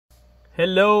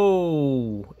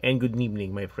Hello and good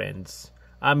evening, my friends.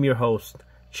 I'm your host,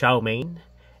 Chow Mein,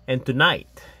 and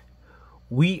tonight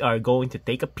we are going to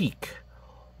take a peek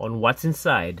on what's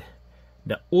inside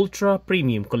the Ultra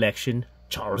Premium Collection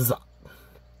charazard.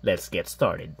 Let's get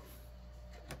started.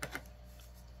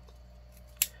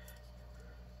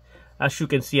 As you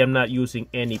can see, I'm not using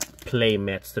any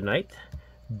playmats tonight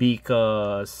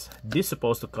because this is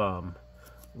supposed to come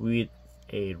with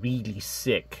a really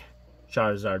sick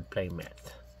charazard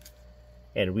playmat,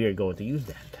 and we are going to use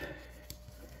that.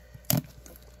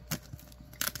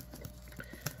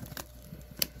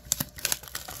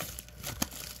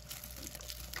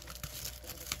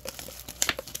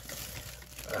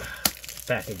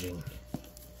 Packaging.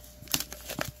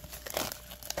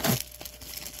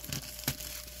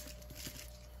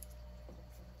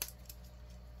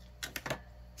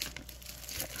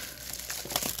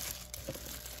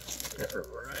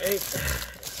 Alright,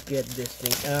 let's get this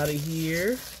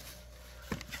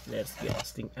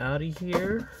thing out of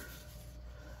here.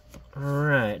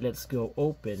 Alright, let's go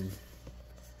open.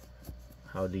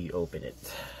 How do you open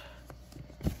it?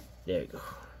 There you go.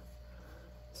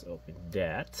 Let's open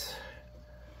that.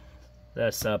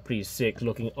 That's a pretty sick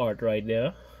looking art right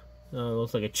there.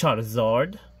 Looks like a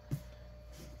charazard.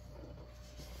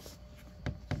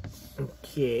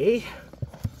 Okay.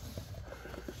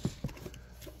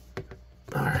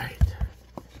 Alright.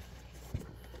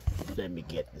 Let me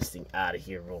get this thing out of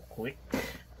here real quick.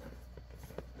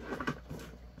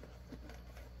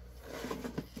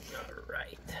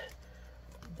 Alright.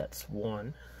 That's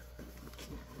one.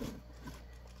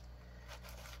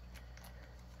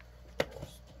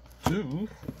 Two.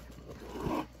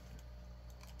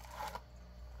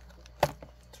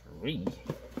 Three.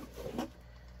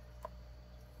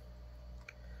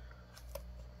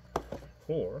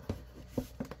 Four.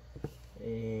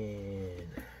 And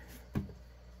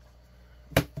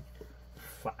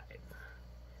five.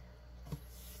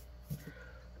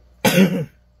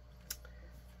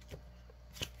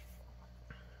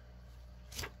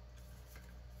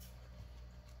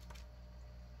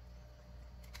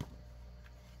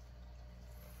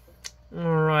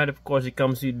 Alright, of course it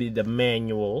comes with the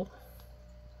manual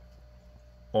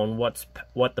on what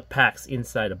the pack's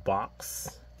inside the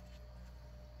box.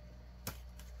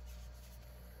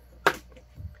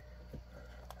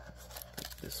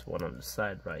 This one on the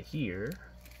side right here.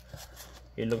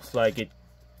 It looks like it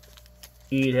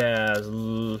has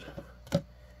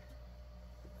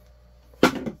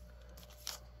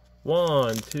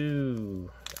two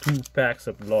packs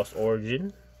of Lost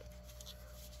Origin,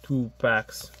 three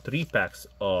packs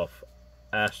of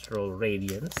Astral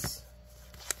Radiance,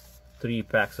 3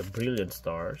 packs of Brilliant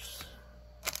Stars,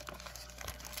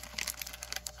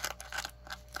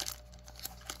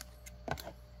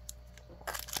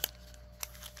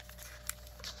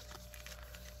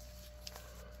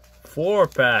 four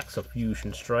packs of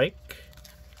Fusion Strike,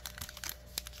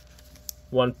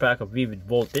 1 pack of Vivid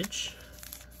Voltage,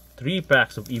 3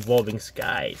 packs of Evolving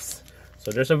Skies.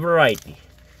 So there's a variety.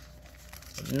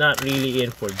 I'm not really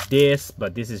in for this,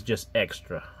 but this is just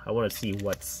extra. I want to see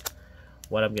what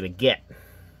I'm gonna get.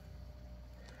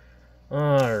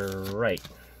 Alright.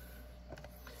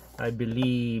 I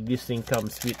believe this thing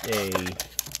comes with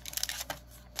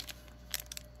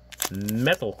a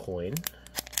metal coin.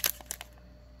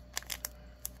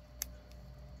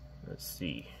 Let's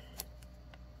see.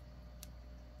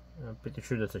 I'm pretty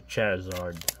sure that's a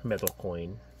Charizard metal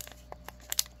coin.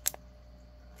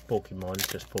 Pokemon,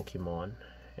 just Pokemon.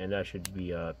 And that should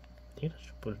be I think that's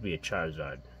supposed to be a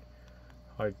Charizard.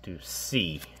 Hard to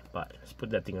see, but let's put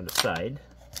that thing on the side.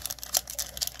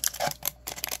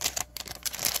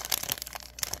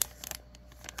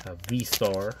 A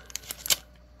V-Star.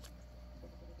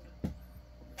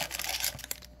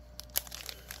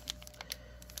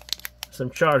 Some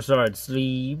Charizard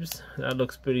sleeves. That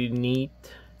looks pretty neat.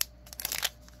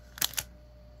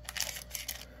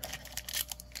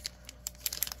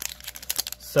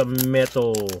 Some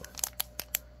metal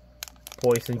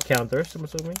poison counters, I'm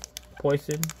assuming.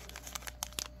 Poison.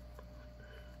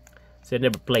 See, I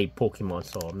never played Pokemon,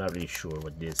 so I'm not really sure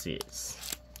what this is.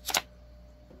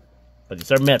 But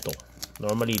these are metal.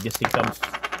 Normally this thing comes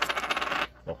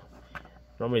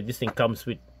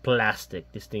with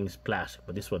plastic. This thing's plastic,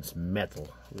 but this one's metal,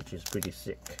 which is pretty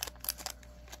sick.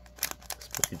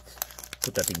 Let's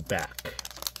put that thing back.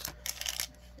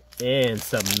 And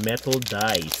some metal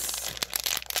dice.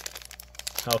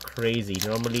 How crazy.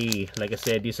 Normally, like I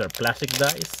said, these are plastic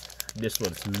dice. This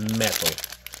one's metal.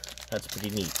 That's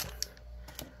pretty neat.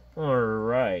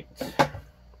 Alright.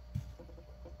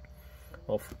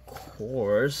 Of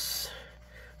course,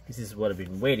 this is what I've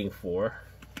been waiting for.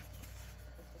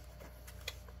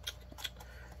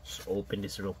 Let's open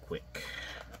this real quick.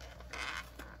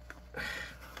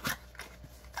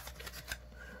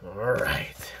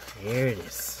 Alright, here it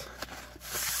is.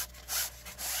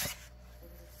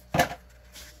 Let's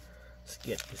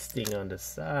get this thing on the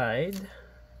side.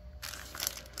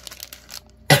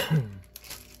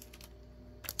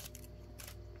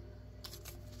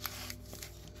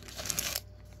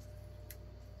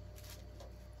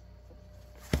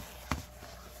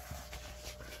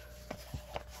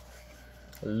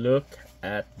 Look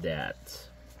at that.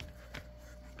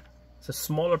 It's a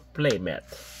smaller playmat.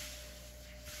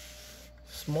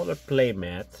 Smaller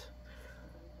playmat.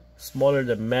 Smaller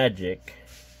than Magic.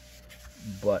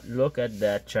 But look at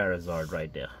that Charizard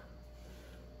right there.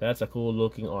 That's a cool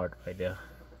looking art right there.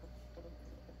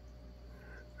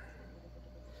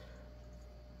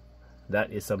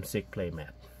 That is some sick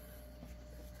playmat.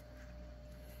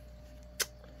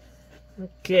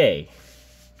 Okay.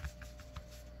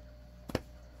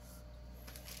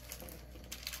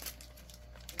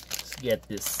 Get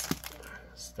this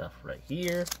stuff right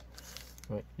here,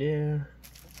 right there,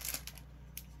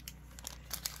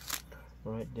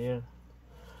 right there.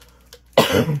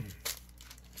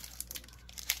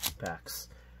 Packs,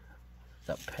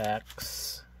 the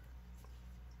packs,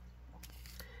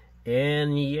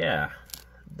 and yeah,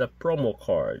 the promo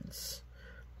cards.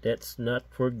 Let's not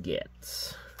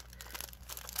forget.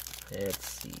 Let's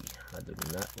see. I do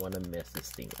not want to mess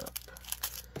this thing up.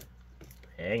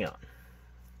 Hang on.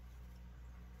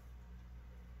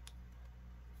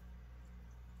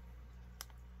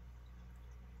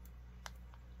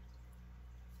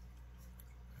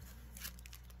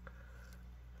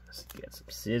 Let's get some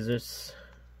scissors.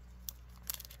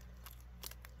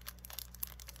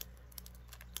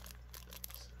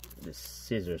 The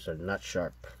scissors are not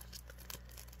sharp.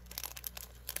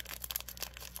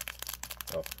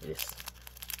 Oh, yes.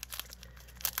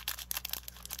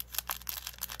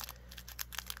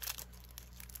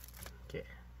 Okay.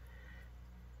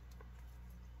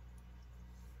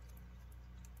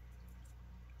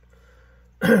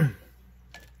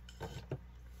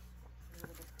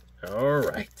 All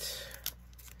right.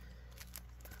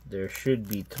 There should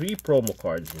be 3 promo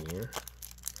cards in here.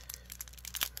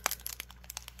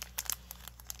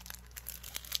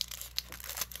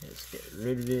 Let's get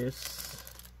rid of this.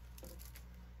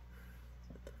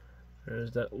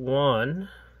 There's that one.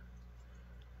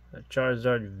 A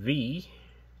Charizard V.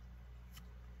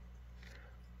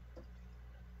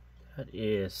 That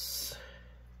is...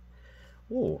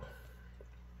 Ooh.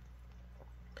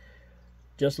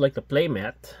 Just like the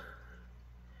playmat.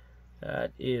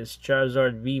 That is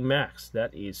Charizard V Max.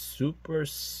 That is super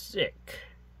sick.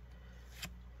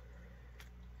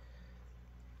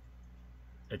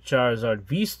 A Charizard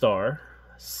V Star.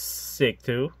 Sick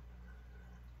too.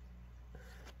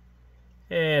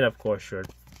 And of course your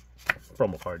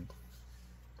promo card.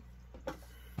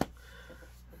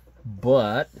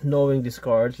 But knowing these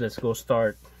cards, let's go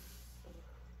start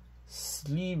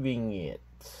sleeving it.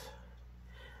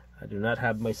 I do not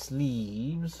have my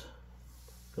sleeves.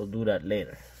 We'll do that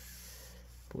later.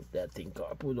 Put that thing,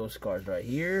 put those cards right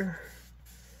here,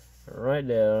 right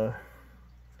there,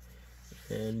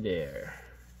 and there.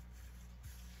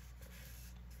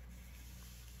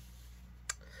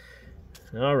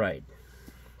 All right.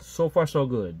 So far, so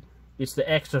good. It's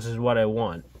the extras is what I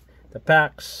want. The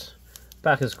packs,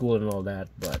 pack is cool and all that,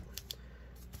 but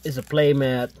it's a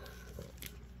playmat.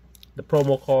 The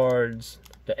promo cards,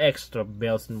 the extra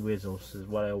bells and whistles is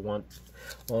what I want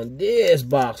on this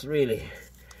box, really.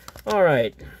 All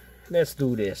right, let's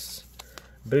do this.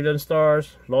 Brilliant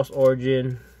Stars, Lost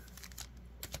Origin,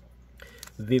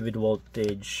 Vivid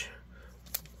Voltage,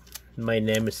 my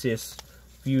Nemesis,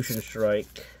 Fusion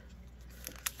Strike,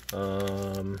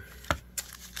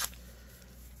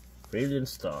 Brilliant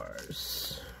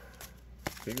Stars,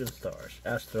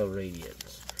 Astral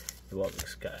Radiance, Evolving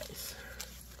Skies.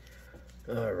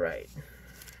 All right.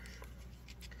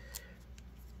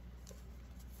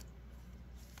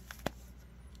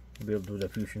 We'll do the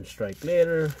Fusion Strike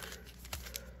later.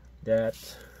 That.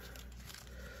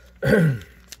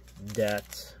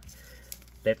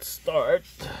 Let's start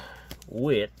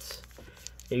with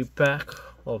a pack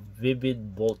of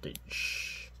Vivid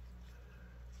Voltage.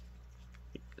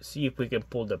 See if we can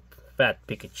pull the fat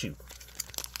Pikachu.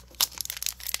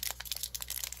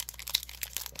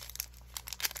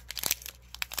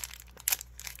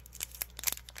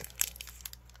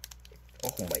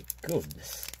 Oh my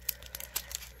goodness.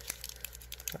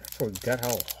 I forgot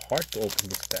how hard to open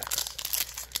these packs.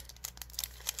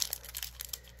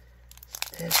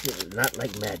 It's definitely not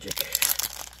like Magic.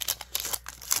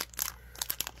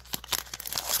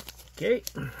 Okay.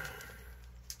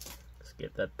 Let's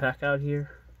get that pack out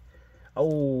here.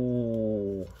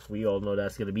 Oh, we all know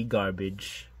that's gonna be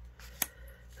garbage.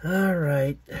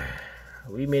 Alright,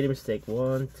 we made a mistake.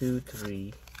 1, 2,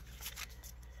 3.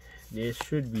 This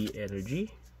should be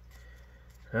energy.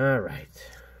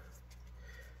 Alright,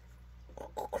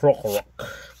 Krokorok,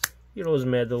 Heroes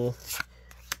Medal,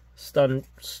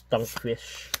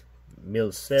 Stunkfish,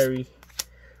 Milseri,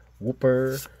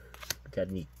 Whooper, we got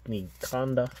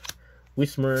Nikonda,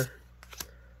 Whismer,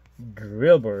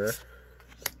 Drillbur,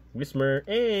 Whismer,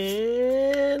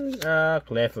 and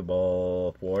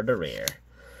Clefable for the rare.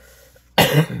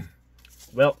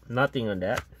 Well, nothing on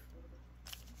that.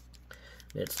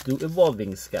 Let's do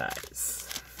Evolving Skies.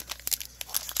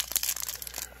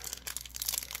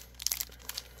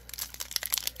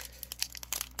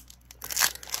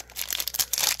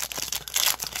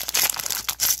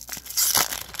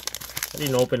 I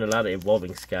didn't open a lot of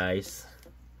Evolving Skies.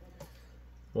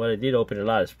 What I did open a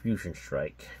lot is Fusion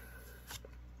Strike.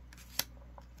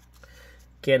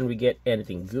 Can we get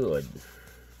anything good?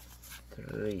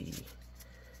 3.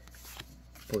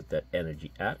 Put that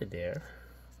energy out of there.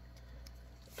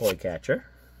 Toy Catcher.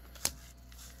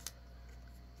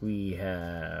 We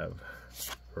have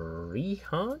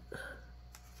Rehan.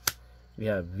 We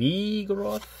have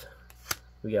Vigoroth.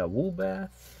 We have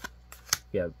Woobath.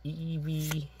 We have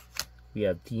Eevee. We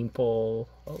have Team Pole.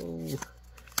 Oh,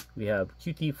 we have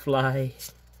Cutie Fly,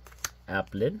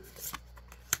 Applin,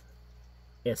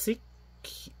 Esiq,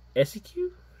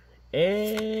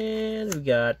 and we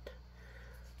got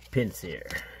Pinsir.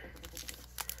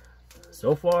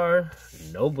 So far,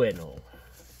 no bueno.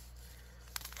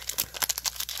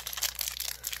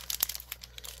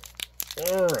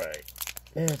 Alright,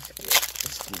 let's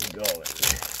keep going.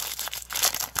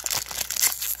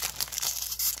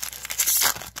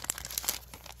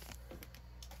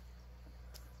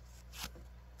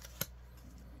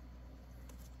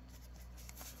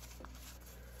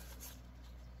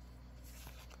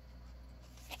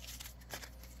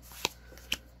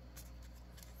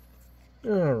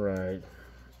 Alright,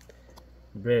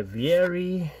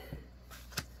 Breviary,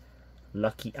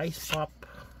 Lucky Ice Pop,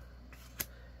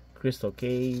 Crystal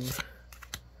Cave,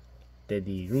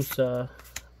 Teddiursa,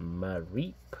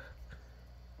 Mareep,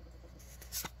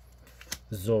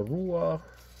 Zorua,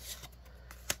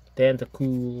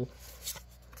 Tentacool,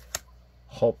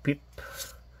 Hoppip,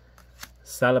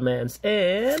 Salamence,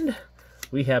 and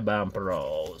we have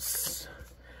Ampharos.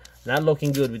 Not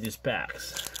looking good with these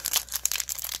packs.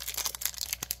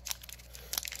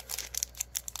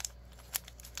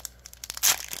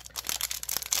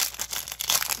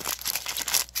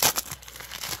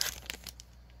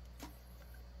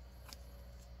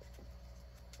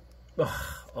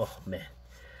 Oh man.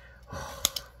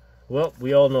 Well,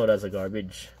 we all know that's a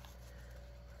garbage.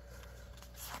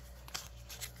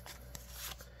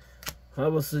 I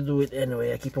was to do it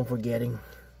anyway. I keep on forgetting.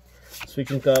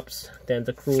 Switching Cups,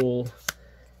 Tentacruel,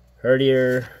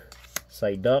 Herdier,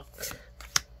 Psyduck,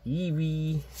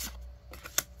 Eevee,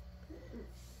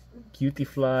 Cutie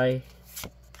Fly,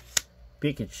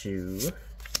 Pikachu,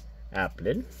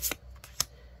 Applin,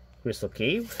 Crystal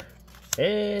Cave,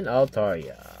 and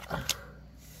Altaria.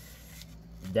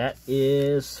 That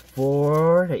is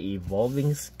for the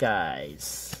Evolving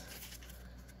Skies.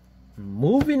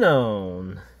 Moving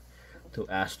on to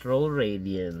Astral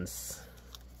Radiance.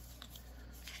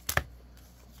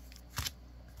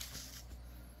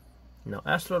 Now,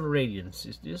 Astral Radiance,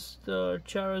 is this the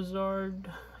Charizard?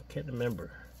 I can't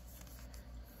remember.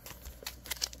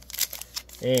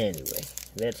 Anyway,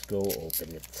 let's go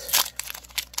open it.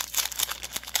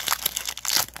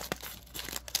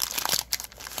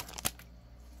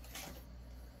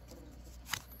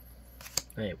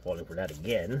 I ain't falling for that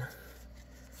again.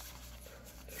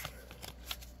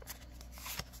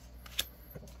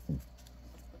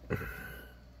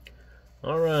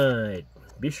 Alright,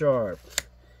 Bisharp,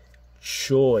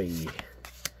 Choi,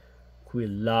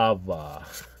 Quilava,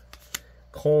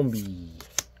 Combi,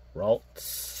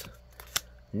 Ralts,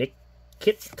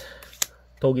 Nickit,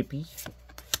 Togepi,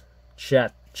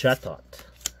 Chatot,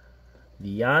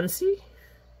 Diancie,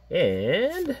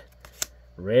 and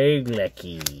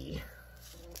Reglecki.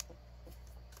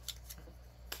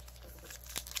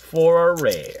 For a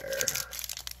rare.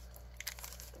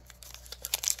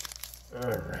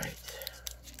 Alright.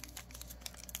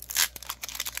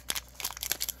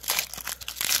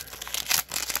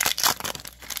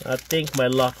 I think my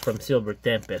luck from Silver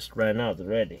Tempest ran out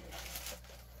already.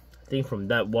 I think from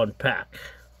that one pack,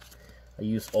 I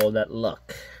used all that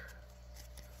luck.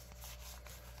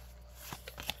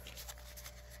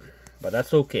 But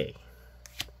that's okay.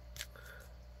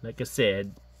 Like I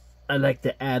said, I like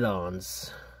the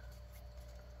add-ons.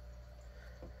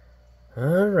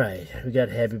 Alright, we got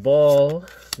Heavy Ball,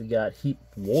 we got Heap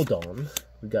Wodon,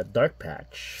 we got Dark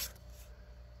Patch,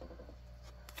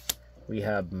 we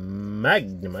have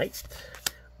Magnemite,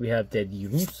 we have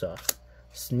Teddiursa,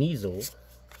 Sneasel,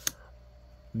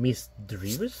 Miss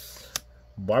Drevis,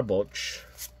 Barboach,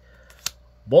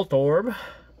 Voltorb,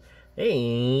 and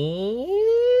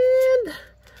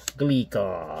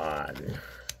Gleekon.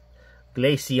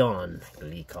 Glaceon.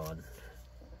 Gleekon.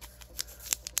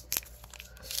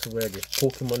 I swear this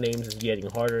Pokemon names is getting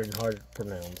harder and harder to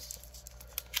pronounce.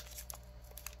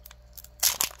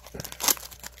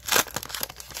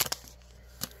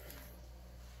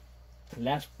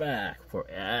 Last pack for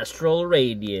Astral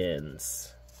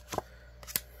Radiance.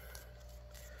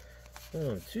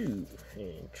 1, 2,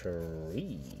 and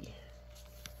 3.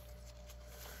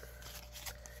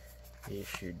 It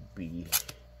should be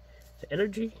the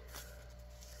energy.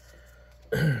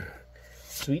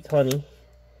 Sweet Honey,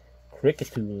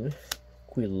 Cricketune,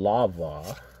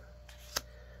 Quilava,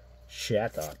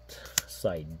 Chatot,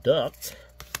 Psyduck,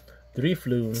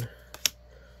 Drifloon,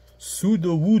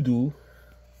 Sudowoodo,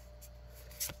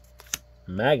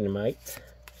 Magnemite,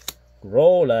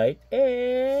 Growlite,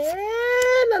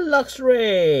 and a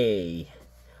Luxray.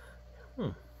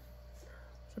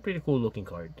 It's a pretty cool looking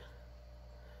card.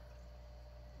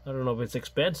 I don't know if it's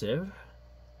expensive,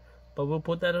 but we'll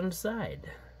put that on the side.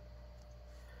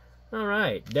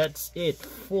 Alright, that's it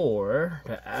for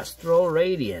the Astral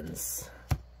Radiance.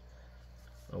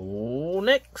 Oh,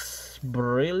 next,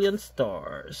 Brilliant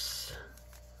Stars.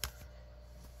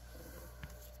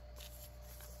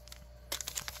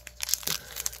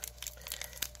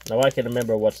 Now I can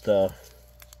remember what's the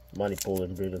money pool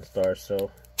in Brilliant Stars,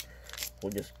 so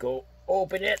we'll just go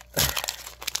open it.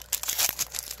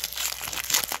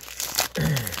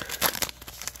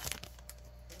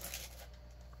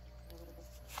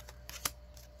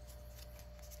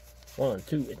 One,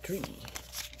 2, and 3.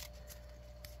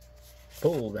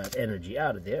 Pull that energy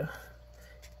out of there.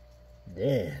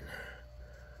 Then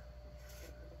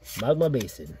Magma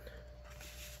Basin,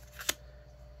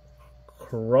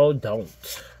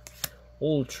 Crawdaunt,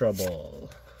 Ultra Ball,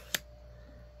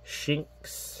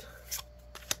 Shinx,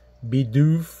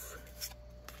 Bidoof,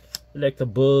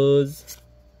 Electabuzz,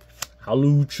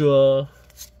 Halucha,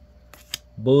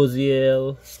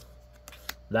 Buzzile,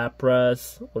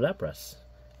 Lapras, Lapras,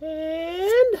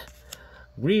 and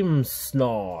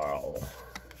Grimmsnarl.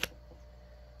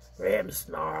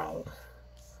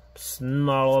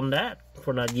 Snarl on that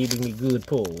for not giving me good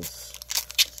pulls.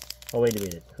 Oh, wait a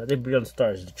minute. I think Brilliant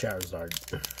Stars is the Charizard.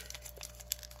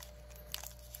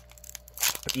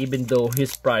 Even though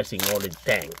his pricing already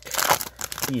tanked,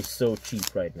 he's so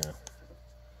cheap right now.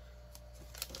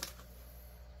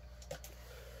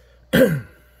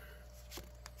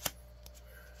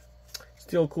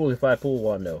 Still cool if I pull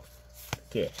one though.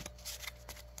 Okay.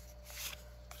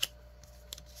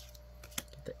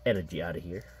 Get the energy out of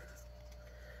here.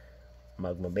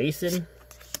 Magma Basin,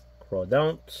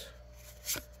 Crawdaunt,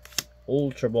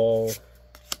 Ultra Ball,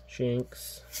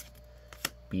 Shinx,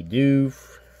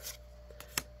 Bidoof,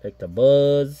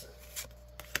 Electabuzz,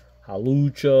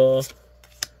 Halucha,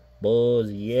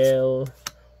 Buzzile,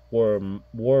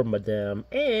 Wormadam,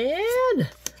 and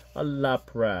a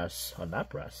Lapras. A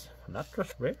Lapras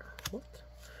rare? What?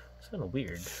 It's kind of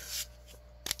weird.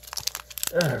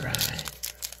 Alright.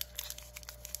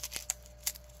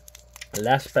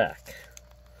 Last pack.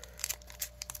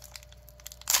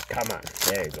 Come on.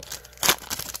 There you go.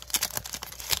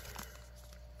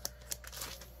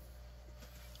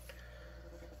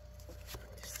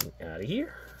 This thing out of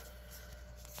here.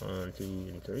 1, 2,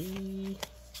 and 3.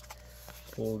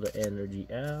 Pull the energy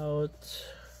out.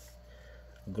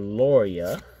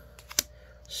 Gloria,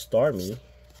 Starmie,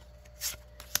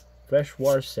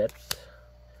 Freshwater Set,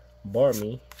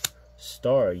 Barmy,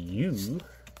 Staryu,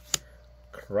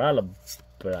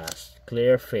 Kralablast,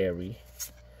 Claire Fairy,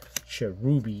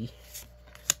 Cherubi,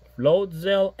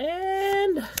 Floatzel,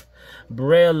 and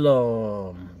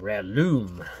Breloom.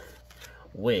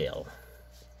 Well,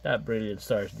 that Brilliant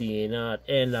Stars did not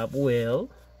end up well.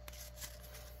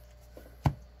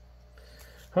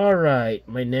 Alright,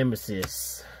 my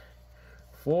nemesis.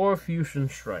 4 Fusion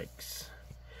Strikes.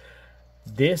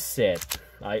 This set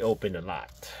I opened a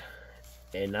lot,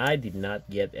 and I did not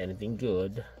get anything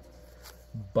good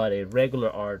but a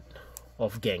regular art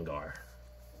of Gengar.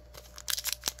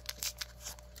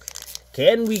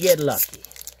 Can we get lucky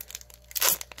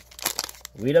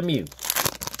with a Mew?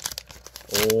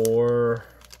 Or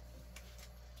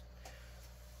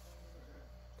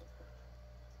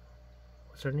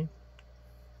what's her name?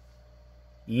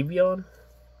 Evian?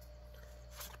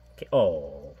 Okay.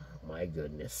 Oh my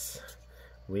goodness.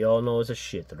 We all know it's a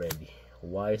shit already.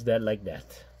 Why is that like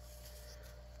that?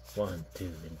 1, 2,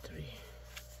 and 3.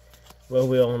 Well,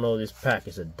 we all know this pack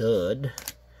is a dud.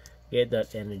 Get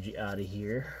that energy out of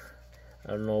here.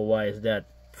 I don't know why is that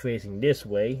facing this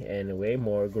way. Anyway,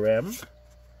 more Graham.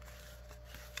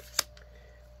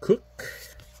 Cook.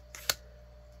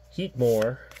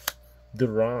 Heatmore.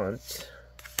 Durant.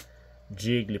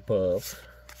 Jigglypuff.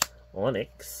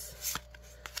 Onyx.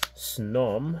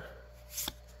 Snom.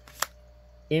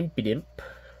 Impidimp.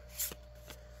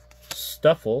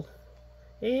 Stuffle.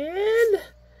 And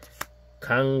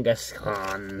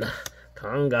Kangaskhan.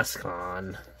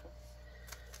 Kangaskhan.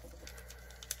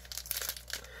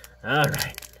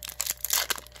 Alright.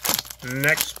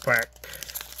 Next pack.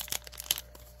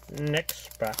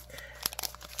 Next pack.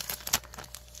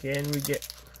 Can we get...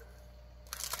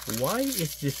 Why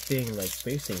is this thing like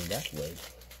facing that way?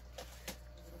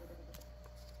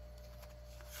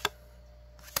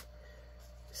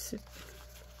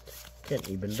 Can't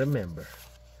even remember.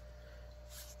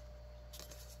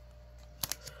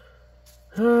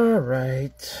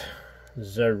 Alright.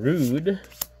 Zarude.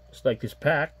 Just like this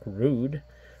pack. Rude.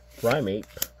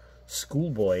 Primeape.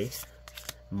 Schoolboy.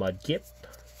 Mudkip.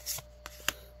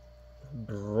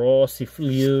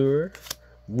 Brossifleur.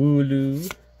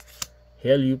 Wooloo.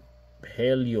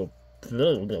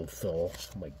 Oh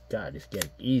my god, it's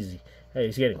getting easy. Hey,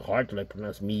 it's getting hard to like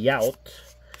pronounce Meowth.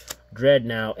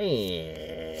 Dreadnought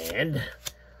and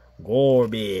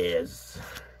Gorbiz.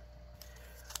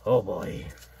 Oh boy.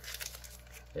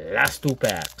 Last 2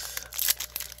 packs.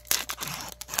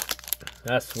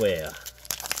 I swear.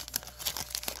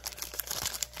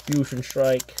 Fusion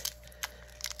Strike.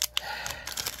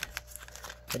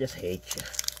 I just hate you.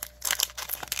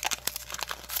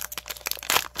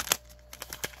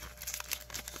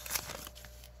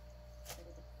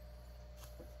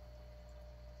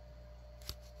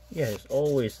 Yeah, it's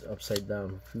always upside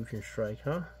down. Fusion Strike,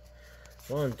 huh?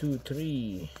 1, 2,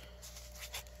 3.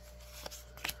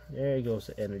 There goes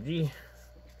the energy.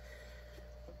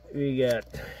 We got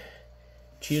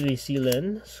Chili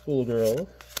Sealan, Schoolgirl,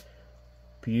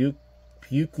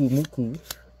 Pukumuku,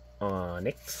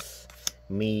 Onyx,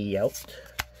 Meowth,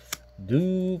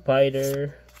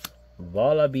 Dewpider,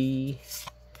 Wallaby,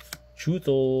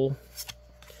 Chootle,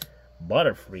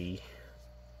 Butterfree,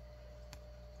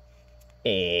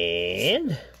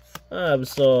 and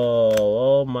Absol.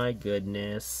 Oh my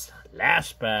goodness.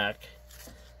 Last pack.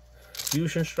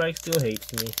 Fusion Strike still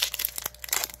hates me.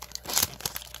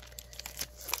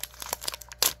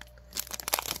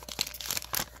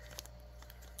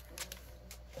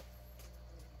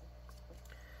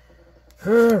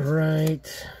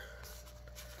 Alright.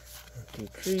 1, 2,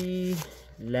 3.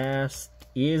 Last.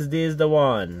 Is this the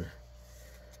one?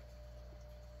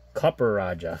 Copper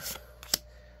Raja.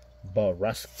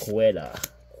 Barrasqueta.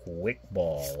 Quick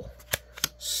Ball.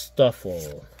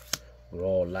 Stuffle.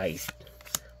 Raw Light.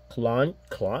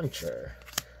 Cloncher.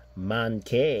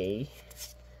 Mankey.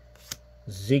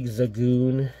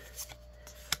 Zigzagoon.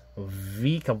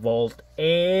 Vikavolt.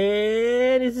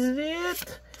 And is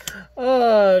it?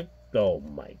 Oh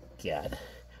my god.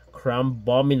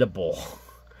 Crambominable.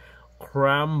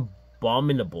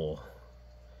 Crambominable.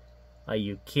 Are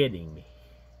you kidding me?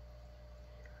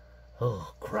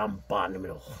 Oh,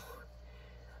 Crambominable.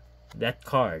 That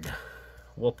card.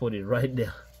 We'll put it right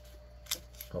there.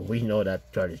 We know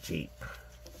that card is cheap.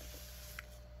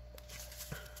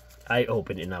 I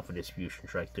opened enough of this Fusion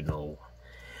Strike to know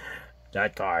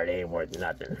that card ain't worth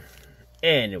nothing.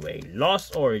 Anyway,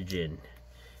 Lost Origin.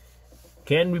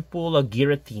 Can we pull a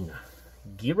Giratina?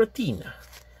 Giratina.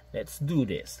 Let's do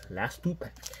this. Last 2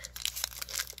 packs.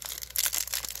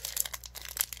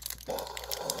 Oh,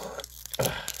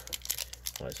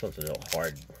 this one's a little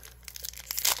hard.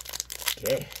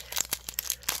 Okay.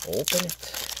 Open it.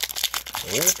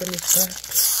 Open it back.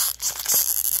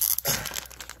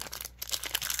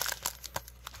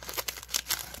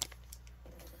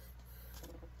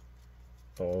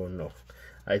 Oh no.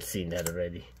 I've seen that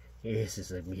already. This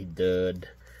is a me dud.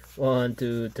 1,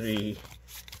 2, 3.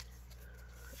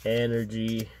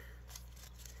 Energy.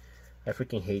 I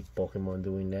freaking hate Pokemon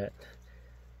doing that.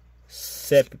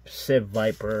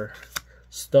 Viper.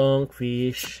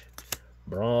 Stonefish.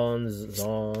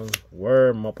 Bronzong.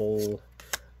 Wormapple.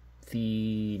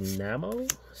 Thinamo.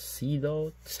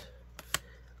 Seedot.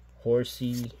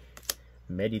 Horsey.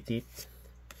 Meditate.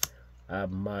 I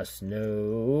must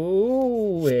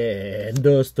know. And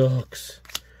Dustox.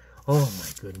 Oh my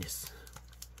goodness.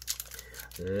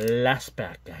 Last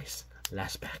pack, guys.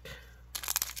 Last pack.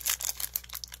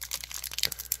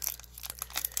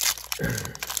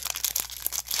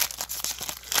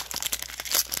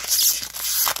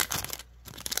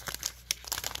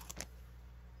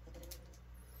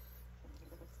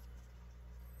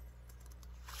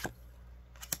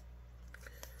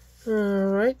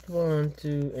 Alright, 1,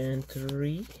 2, and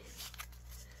 3.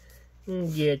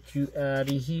 Get you out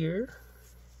of here.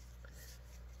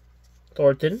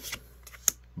 Thornton,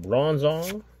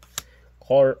 Bronzong,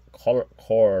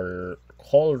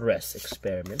 Colress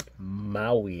Experiment,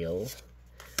 Mawil,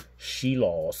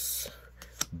 Shilos,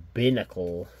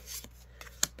 Binnacle,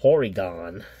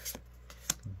 Porygon,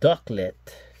 Ducklet,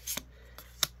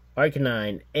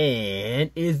 Arcanine, and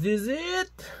is this it?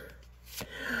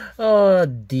 Oh,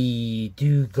 the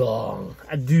Dugong.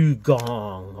 A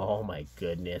Dugong. Oh my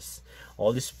goodness.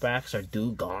 All these packs are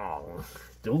Dugong.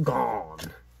 Dugong.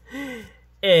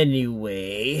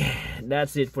 Anyway,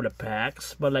 that's it for the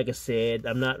packs. But like I said,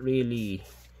 I'm not really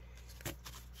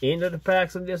into the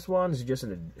packs on this one. It's just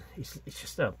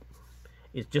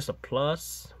a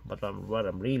plus. But what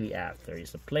I'm really after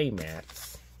is the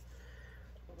playmats,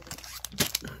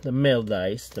 the metal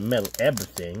dice, the metal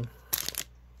everything.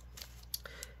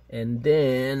 And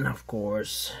then, of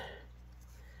course,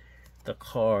 the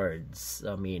cards.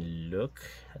 I mean, look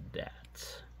at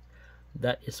that.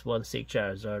 That is one sick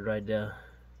Charizard right there.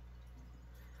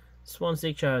 It's one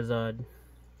sick Charizard.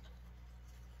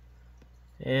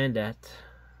 And that.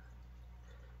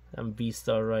 And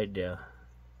V-Star right there.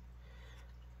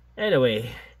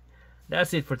 Anyway,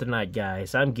 that's it for tonight,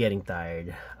 guys. I'm getting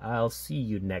tired. I'll see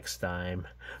you next time.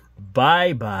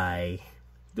 Bye-bye.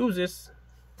 Deuces.